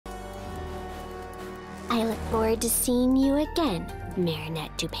I look forward to seeing you again,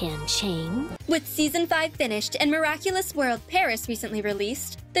 Marinette Dupan-Chang. With Season 5 finished and Miraculous World Paris recently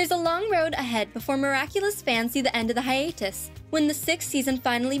released, there's a long road ahead before Miraculous fans see the end of the hiatus. When the 6th season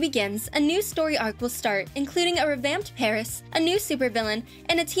finally begins, a new story arc will start, including a revamped Paris, a new supervillain,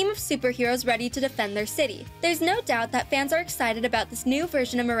 and a team of superheroes ready to defend their city. There's no doubt that fans are excited about this new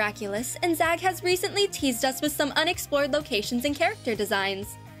version of Miraculous, and Zag has recently teased us with some unexplored locations and character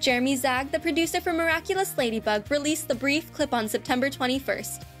designs. Jeremy Zag, the producer for Miraculous Ladybug, released the brief clip on September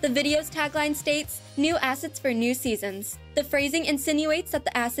 21st. The video's tagline states, "New assets for new seasons." The phrasing insinuates that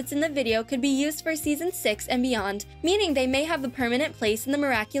the assets in the video could be used for Season 6 and beyond, meaning they may have a permanent place in the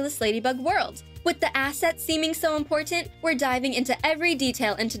Miraculous Ladybug world. With the assets seeming so important, we're diving into every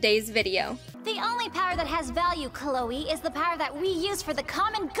detail in today's video. The only power that has value, Chloe, is the power that we use for the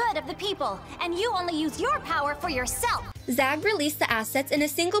common good of the people, and you only use your power for yourself. Zag released the assets in a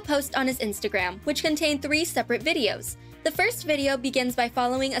single post on his Instagram, which contained 3 separate videos. The first video begins by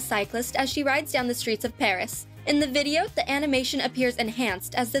following a cyclist as she rides down the streets of Paris. In the video, the animation appears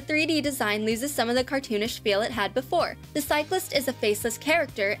enhanced as the 3D design loses some of the cartoonish feel it had before. The cyclist is a faceless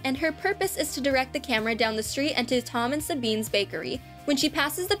character, and her purpose is to direct the camera down the street and to Tom and Sabine's bakery. When she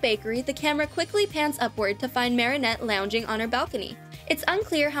passes the bakery, the camera quickly pans upward to find Marinette lounging on her balcony. It's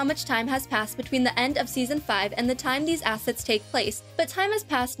unclear how much time has passed between the end of Season 5 and the time these assets take place, but time has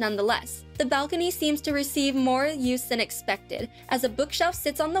passed nonetheless. The balcony seems to receive more use than expected, as a bookshelf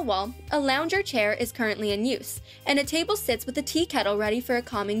sits on the wall, a lounger chair is currently in use, and a table sits with a tea kettle ready for a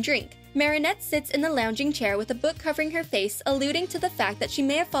calming drink. Marinette sits in the lounging chair with a book covering her face, alluding to the fact that she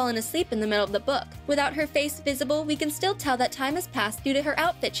may have fallen asleep in the middle of the book. Without her face visible, we can still tell that time has passed due to her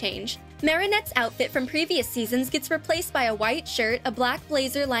outfit change. Marinette's outfit from previous seasons gets replaced by a white shirt, a black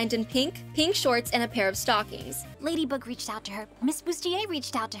blazer lined in pink, pink shorts, and a pair of stockings. Ladybug reached out to her, Miss Bustier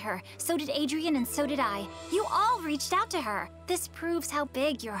reached out to her, so did Adrian and so did I. You all reached out to her. This proves how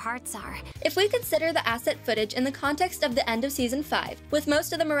big your hearts are. If we consider the asset footage in the context of the end of Season 5, with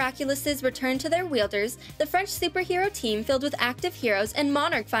most of the Miraculouses returned to their wielders, the French superhero team filled with active heroes, and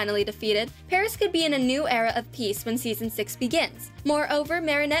Monarch finally defeated, Paris could be in a new era of peace when Season 6 begins. Moreover,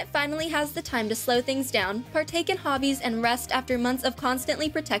 Marinette finally has the time to slow things down, partake in hobbies, and rest after months of constantly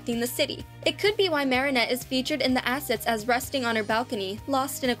protecting the city. It could be why Marinette is featured in the assets as resting on her balcony,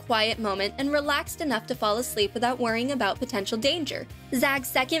 lost in a quiet moment, and relaxed enough to fall asleep without worrying about potential danger. Zag's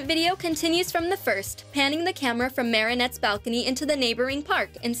second video continues from the first, panning the camera from Marinette's balcony into the neighboring park,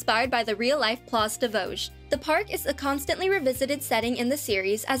 inspired by the real-life Place de Vosges. The park is a constantly revisited setting in the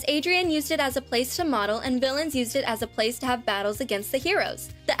series, as Adrian used it as a place to model and villains used it as a place to have battles against the heroes.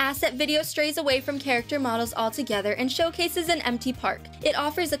 The asset video strays away from character models altogether and showcases an empty park. It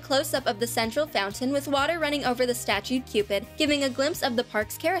offers a close-up of the central fountain with water running over the statued Cupid, giving a glimpse of the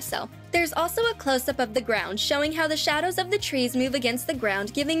park's carousel. There's also a close-up of the ground, showing how the shadows of the trees move against the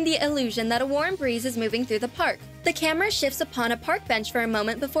ground, giving the illusion that a warm breeze is moving through the park. The camera shifts upon a park bench for a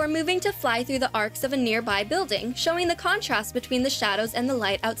moment before moving to fly through the arcs of a nearby building, showing the contrast between the shadows and the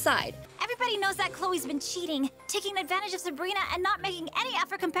light outside. Everybody knows that Chloe's been cheating, taking advantage of Sabrina and not making any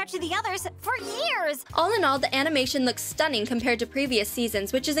effort compared to the others for years! All in all, the animation looks stunning compared to previous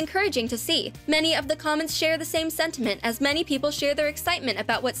seasons, which is encouraging to see. Many of the comments share the same sentiment, as many people share their excitement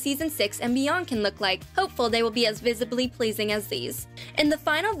about what Season 6 and beyond can look like, hopeful they will be as visibly pleasing as these. And the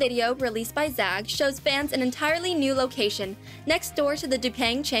final video, released by Zag, shows fans an entirely new location. Next door to the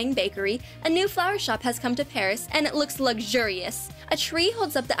Dupan-Chang bakery, a new flower shop has come to Paris, and it looks luxurious. A tree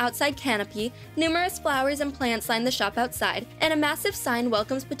holds up the outside canopy, numerous flowers and plants line the shop outside, and a massive sign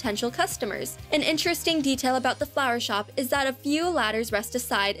welcomes potential customers. An interesting detail about the flower shop is that a few ladders rest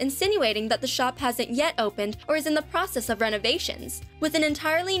aside, insinuating that the shop hasn't yet opened or is in the process of renovations. With an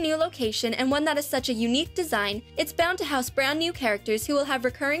entirely new location and one that is such a unique design, it's bound to house brand new characters who will have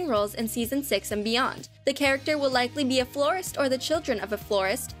recurring roles in Season 6 and beyond. The character will likely be a florist or the children of a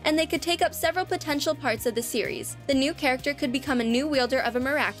florist, and they could take up several potential parts of the series. The new character could become a new wielder of a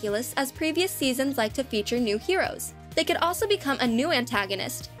Miraculous, as previous seasons like to feature new heroes. They could also become a new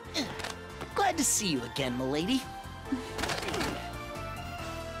antagonist. Glad to see you again, m'lady.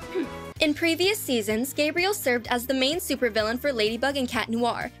 In previous seasons, Gabriel served as the main supervillain for Ladybug and Cat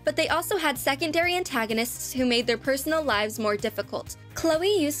Noir, but they also had secondary antagonists who made their personal lives more difficult.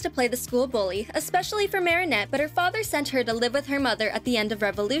 Chloe used to play the school bully, especially for Marinette, but her father sent her to live with her mother at the end of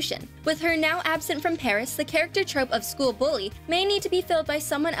Revolution. With her now absent from Paris, the character trope of school bully may need to be filled by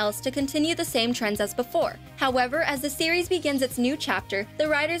someone else to continue the same trends as before. However, as the series begins its new chapter, the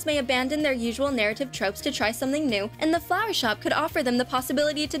writers may abandon their usual narrative tropes to try something new, and the flower shop could offer them the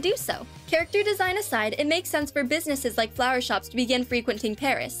possibility to do so. Character design aside, it makes sense for businesses like flower shops to begin frequenting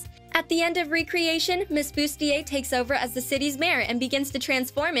Paris. At the end of Recreation, Miss Bustier takes over as the city's mayor and begins to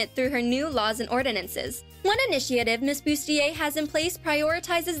transform it through her new laws and ordinances. One initiative Miss Bustier has in place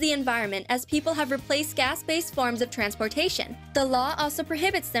prioritizes the environment as people have replaced gas-based forms of transportation. The law also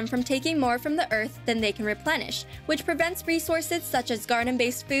prohibits them from taking more from the earth than they can replenish, which prevents resources such as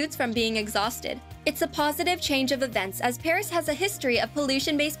garden-based foods from being exhausted. It's a positive change of events as Paris has a history of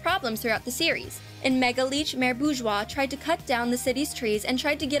pollution-based problems throughout the series. In Mega Leech, Mayor Bourgeois tried to cut down the city's trees and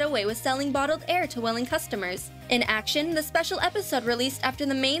tried to get away with selling bottled air to willing customers. In Action, the special episode released after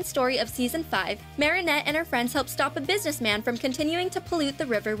the main story of Season 5, Marinette and her friends help stop a businessman from continuing to pollute the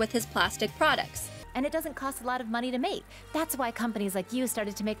river with his plastic products. And it doesn't cost a lot of money to make. That's why companies like you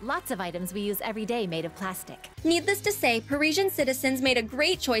started to make lots of items we use every day made of plastic. Needless to say, Parisian citizens made a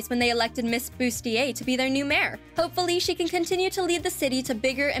great choice when they elected Miss Bustier to be their new mayor. Hopefully, she can continue to lead the city to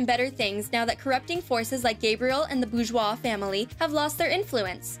bigger and better things now that corrupting forces like Gabriel and the Bourgeois family have lost their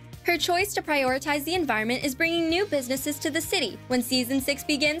influence. Her choice to prioritize the environment is bringing new businesses to the city. When Season 6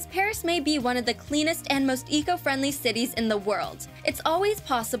 begins, Paris may be one of the cleanest and most eco-friendly cities in the world. It's always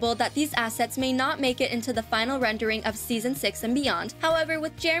possible that these assets may not make it into the final rendering of Season 6 and beyond. However,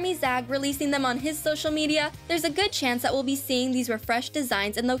 with Jeremy Zag releasing them on his social media, there's a good chance that we'll be seeing these refreshed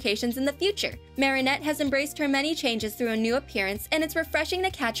designs and locations in the future. Marinette has embraced her many changes through a new appearance, and it's refreshing to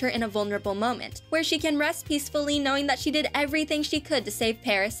catch her in a vulnerable moment, where she can rest peacefully knowing that she did everything she could to save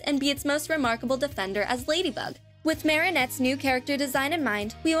Paris and be its most remarkable defender as Ladybug. With Marinette's new character design in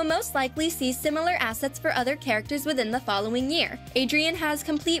mind, we will most likely see similar assets for other characters within the following year. Adrien has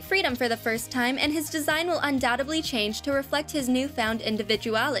complete freedom for the first time, and his design will undoubtedly change to reflect his newfound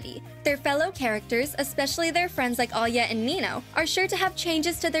individuality. Their fellow characters, especially their friends like Alia and Nino, are sure to have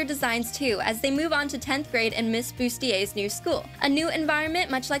changes to their designs too as they move on to 10th grade in Miss Bustier's new school. A new environment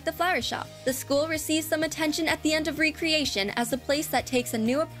much like the flower shop. The school receives some attention at the end of Recreation as a place that takes a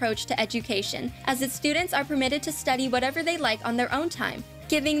new approach to education, as its students are permitted to study whatever they like on their own time,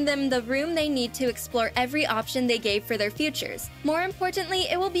 giving them the room they need to explore every option they gave for their futures. More importantly,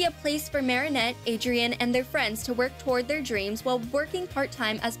 it will be a place for Marinette, Adrien, and their friends to work toward their dreams while working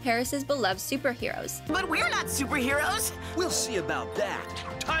part-time as Paris's beloved superheroes. But we're not superheroes! We'll see about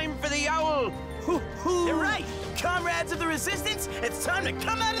that. Time for the owl! Hoo-hoo! You're right! Comrades of the Resistance, it's time to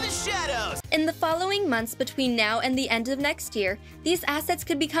come out of the shadows! In the following months between now and the end of next year, these assets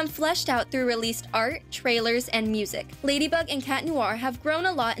could become fleshed out through released art, trailers, and music. Ladybug and Cat Noir have grown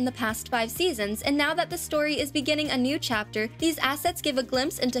a lot in the past 5 seasons, and now that the story is beginning a new chapter, these assets give a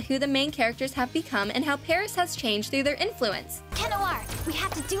glimpse into who the main characters have become and how Paris has changed through their influence. Cat Noir, we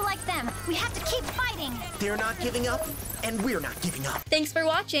have to do like them. We have to keep fighting. They're not giving up, and we're not giving up. Thanks for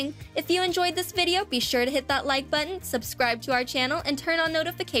watching! If you enjoyed this video, be sure to hit that like button, subscribe to our channel, and turn on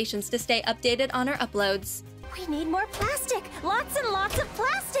notifications to stay updated on our uploads. We need more plastic. Lots and lots of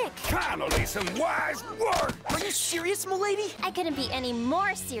plastic. Finally, some wise work! Are you serious, m'lady? I couldn't be any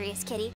more serious, Kitty.